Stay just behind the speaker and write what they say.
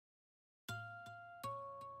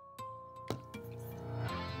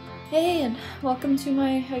Hey, and welcome to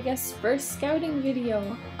my, I guess, first scouting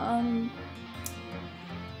video.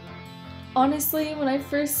 Honestly, when I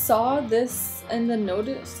first saw this in the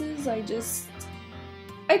notices, I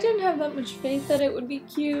didn't have that much faith that it would be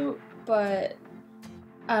cute, but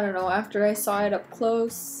I don't know, after I saw it up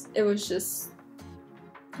close, it was just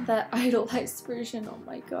that idolized version. Oh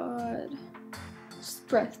my god. Just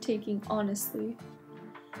breathtaking, honestly.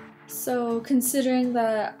 So, considering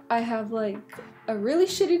that I have like a really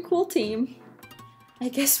shitty cool team, I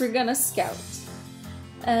guess we're gonna scout.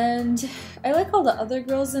 And I like all the other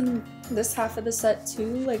girls in this half of the set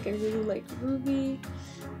too. Like, I really like Ruby.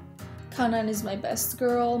 Kanan is my best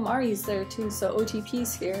girl. Mari's there too, so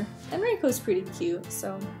OTP's here. And Reiko's pretty cute,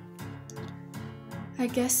 so I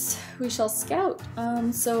guess we shall scout.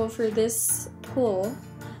 So for this pull,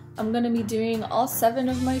 I'm gonna be doing all 7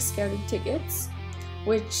 of my scouting tickets,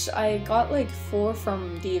 which I got like 4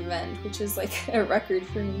 from the event, which is like a record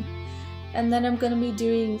for me. And then I'm gonna be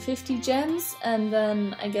doing 50 gems, and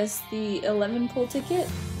then I guess the 11 pull ticket,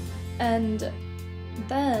 and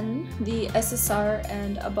then the SSR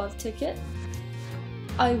and above ticket.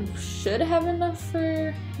 I should have enough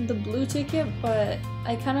for the blue ticket, but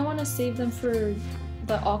I kind of want to save them for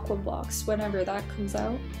the aqua blocks whenever that comes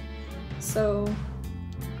out. So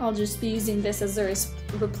I'll just be using this as a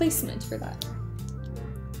replacement for that.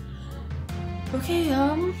 Okay,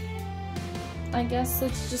 I guess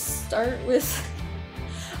let's just start with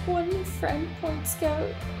one friend point scout.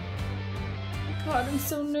 God, I'm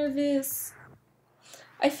so nervous.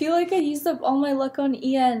 I feel like I used up all my luck on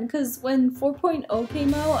EN, because when 4.0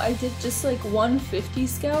 came out, I did just like 150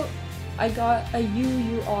 scout. I got a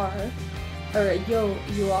UR, or a Yo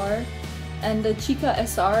UR, and the Chica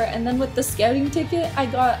SR, and then with the scouting ticket, I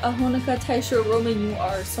got a Honoka Taisho Roman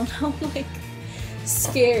UR, so now I'm like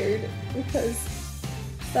scared because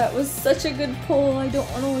that was such a good pull. I don't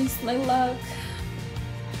want to waste my luck.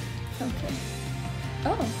 Okay.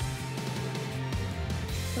 Oh.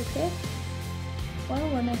 Okay. Well,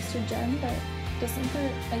 1 extra gem, but doesn't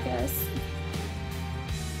hurt, I guess.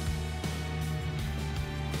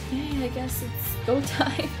 Okay, I guess it's go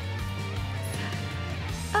time.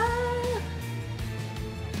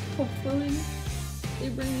 Hopefully they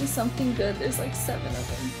bring me something good. There's like 7 of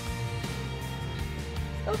them.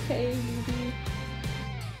 Okay, Ruby.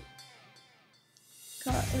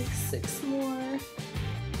 Got like 6 more.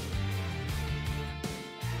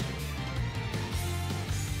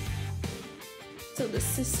 So the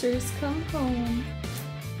sisters come home.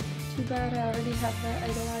 Too bad I already have that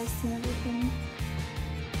idolized and everything.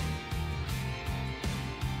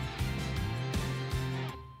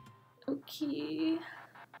 Okay.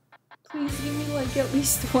 Please give me like at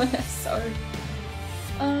least 1 SR.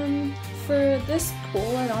 For this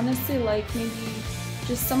pull, I'd honestly like maybe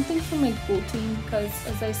just something from my cool team, because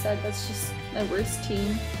as I said, that's just my worst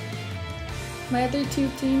team. My other 2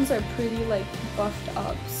 teams are pretty like buffed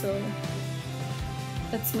up, so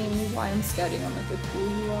that's mainly why I'm scouting on like a cool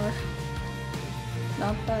UR.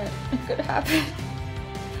 Not that it could happen.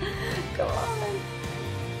 Come on.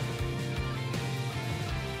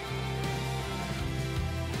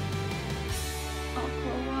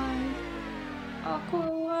 Aqua,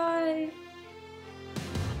 why?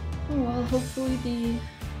 Well, hopefully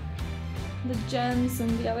the gems and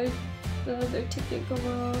the other ticket go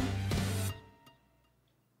well.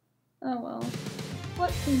 Oh well.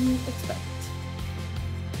 What can you expect?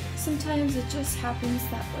 Sometimes it just happens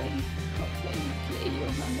that way. Okay, play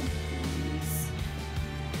Yohane, please.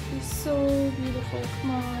 You're so beautiful,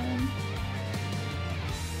 come on.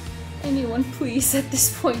 Anyone please, at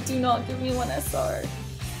this point, do not give me 1 SR.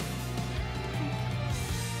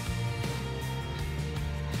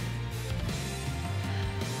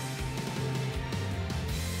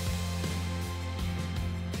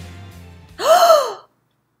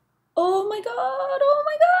 Oh my god, oh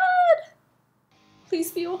my god!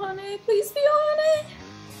 Please be Yohane, please be Yohane!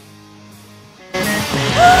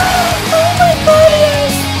 Oh my god,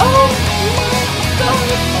 yes! Oh my god,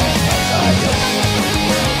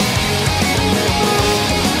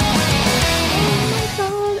 oh my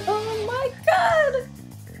god, oh my god!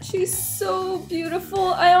 She's so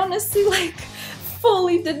beautiful. I honestly like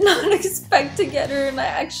fully did not expect to get her, and I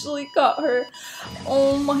actually got her.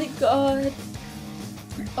 Oh my god.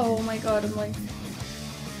 Oh my god, I'm like,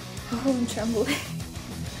 oh, I'm trembling.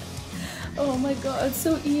 Oh my god,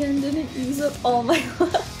 so Ian didn't use up all my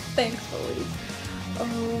luck, thankfully.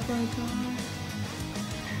 Oh my god.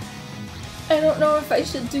 I don't know if I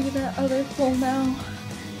should do that other pull now.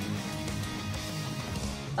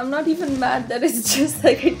 I'm not even mad that it's just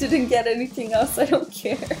like I didn't get anything else, I don't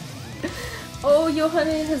care. Oh,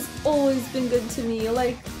 Yohane has always been good to me,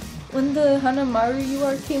 like, when the Hanamaru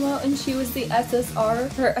UR came out and she was the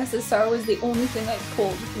SSR, her SSR was the only thing I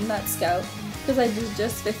pulled from that scout because I did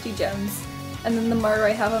just 50 gems. And then the Maru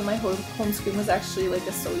I have on my home screen was actually like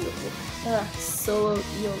a solo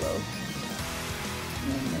YOLO.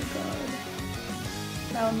 Oh my god.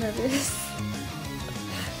 Now I'm nervous.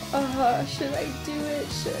 Should I do it?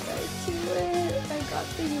 Should I do it? I got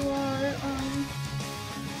the UR.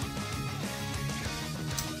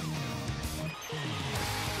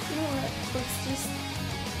 You know what? Let's just.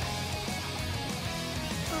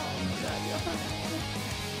 Oh my god, Yohane.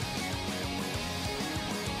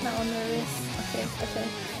 Now I'm nervous. Okay.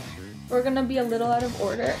 We're gonna be a little out of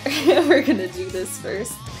order. We're gonna do this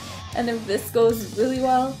first. And if this goes really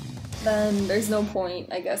well, then there's no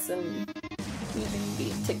point, I guess, in using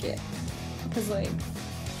the ticket. Because, like,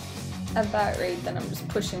 at that rate, then I'm just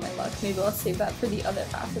pushing my luck. Maybe I'll save that for the other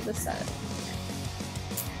half of the set.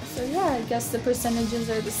 So yeah, I guess the percentages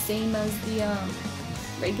are the same as the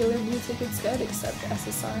regular blue ticket scout, except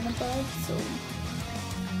SSR and above, so...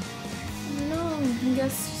 I don't know, I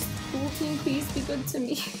guess just cool team, please be good to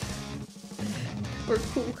me. Or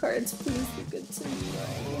cool cards, please be good to me,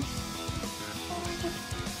 right?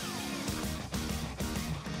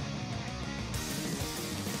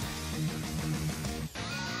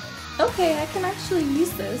 Okay, I can actually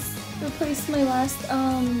use this. Replace my last,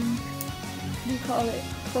 what do you call it?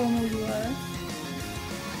 Promo UR.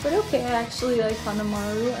 But okay, I actually like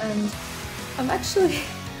Hanamaru, and I'm actually,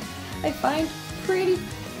 I find pretty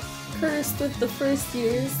cursed with the first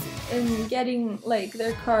years in getting like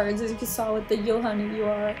their cards. As you saw with the Yohane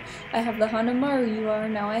UR, I have the Hanamaru UR,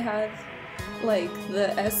 now I have like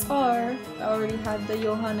the SR. I already had the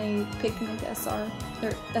Yohane Picnic SR,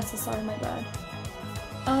 or SSR, my bad.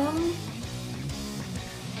 I'm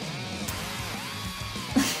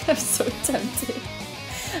so tempted.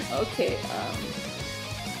 Okay,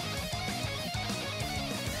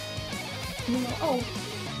 you know, oh,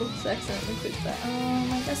 oops, I accidentally clicked that.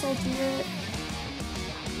 I guess I'll do it.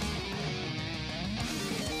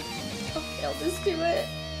 Okay, I'll just do it.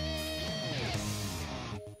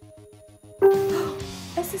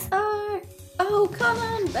 SSR! Oh, come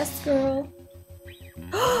on, best girl.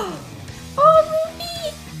 Oh,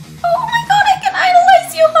 Ruby! Oh my god, I can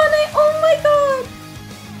idolize Yohane! Oh my god!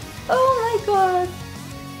 Oh my god!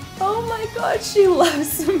 Oh my god, she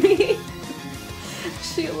loves me!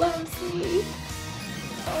 She loves me!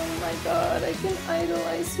 Oh my god, I can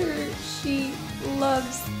idolize her. She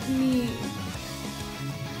loves me.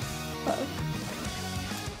 Fuck.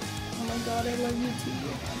 Oh my god, I love you too,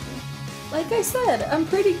 Yohane. Like I said, I'm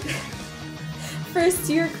pretty first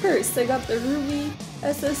year cursed. I got the Ruby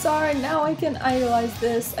SSR, and now I can idolize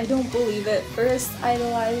this. I don't believe it. First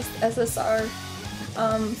idolized SSR.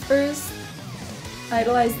 First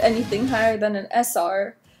idolized anything higher than an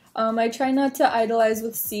SR. I try not to idolize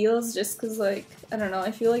with seals just cause, like, I don't know,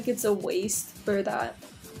 I feel like it's a waste for that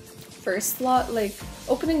first slot. Like,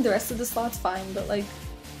 opening the rest of the slots fine, but like,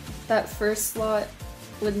 that first slot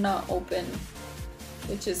would not open,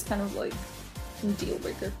 which is kind of like a deal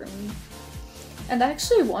breaker for me. And I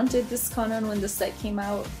actually wanted this Kanon when the set came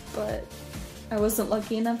out, but I wasn't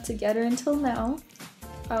lucky enough to get her until now.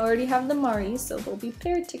 I already have the Mari, so they'll be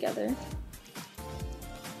paired together.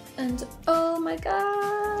 And oh my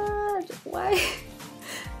god! Why?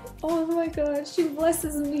 Oh my god, she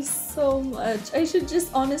blesses me so much. I should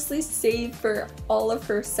just honestly save for all of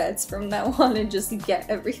her sets from now on and just get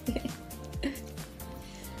everything.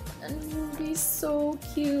 And Ruby's so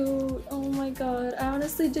cute. Oh my god. I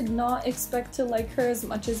honestly did not expect to like her as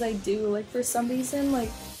much as I do. Like, for some reason,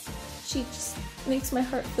 like, she just makes my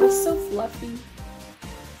heart feel so fluffy.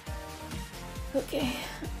 Okay.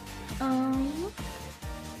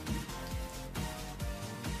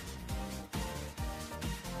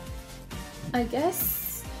 I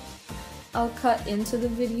guess I'll cut into the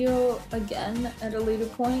video again at a later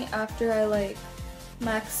point after I like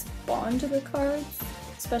max bond the cards,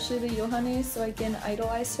 especially the Yohane, so I can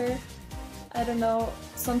idolize her. I don't know,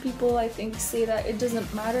 some people I think say that it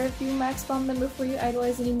doesn't matter if you max bond them before you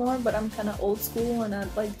idolize anymore, but I'm kind of old school and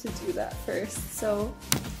I'd like to do that first, so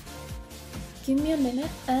give me a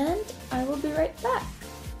minute and I will be right back.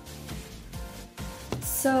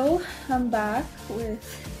 So I'm back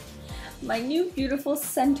with my new beautiful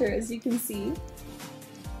center, as you can see,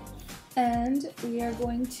 and we are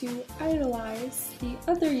going to idolize the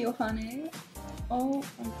other Yohane. Oh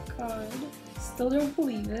my god, still don't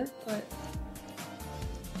believe it, but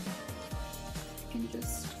I can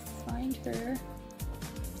just find her.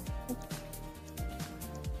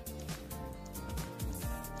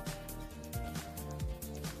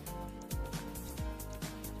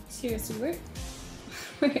 Seriously, where?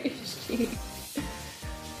 Where is she?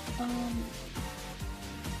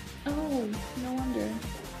 Oh, no wonder.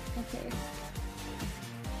 Okay.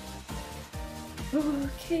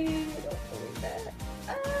 Okay, I don't believe that.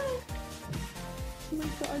 Ah! Oh my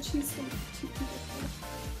god, she's so beautiful.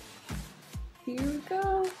 Here we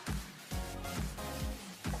go.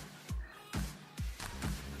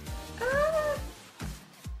 Ah!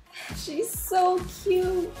 She's so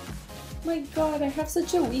cute. My god, I have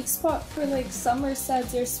such a weak spot for like summer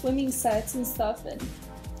sets or swimming sets and stuff, and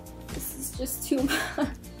this is just too much.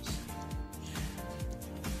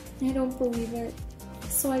 I don't believe it.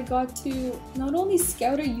 So I got to not only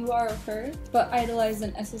scout a UR of her, but idolize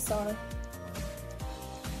an SSR.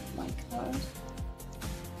 My god.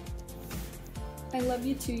 I love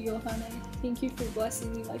you too, Yohane. Thank you for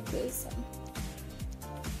blessing me like this.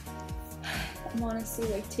 I'm honestly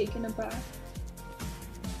like taken aback.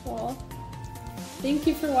 Well, thank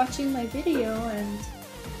you for watching my video, and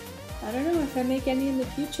I don't know if I make any in the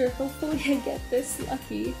future. Hopefully I get this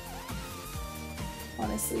lucky.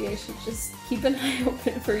 Honestly, I should just keep an eye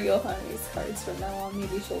open for Yohane's cards from now on.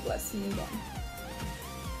 Maybe she'll bless me again.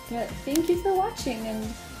 But thank you for watching,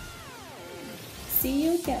 and see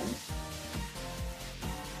you again.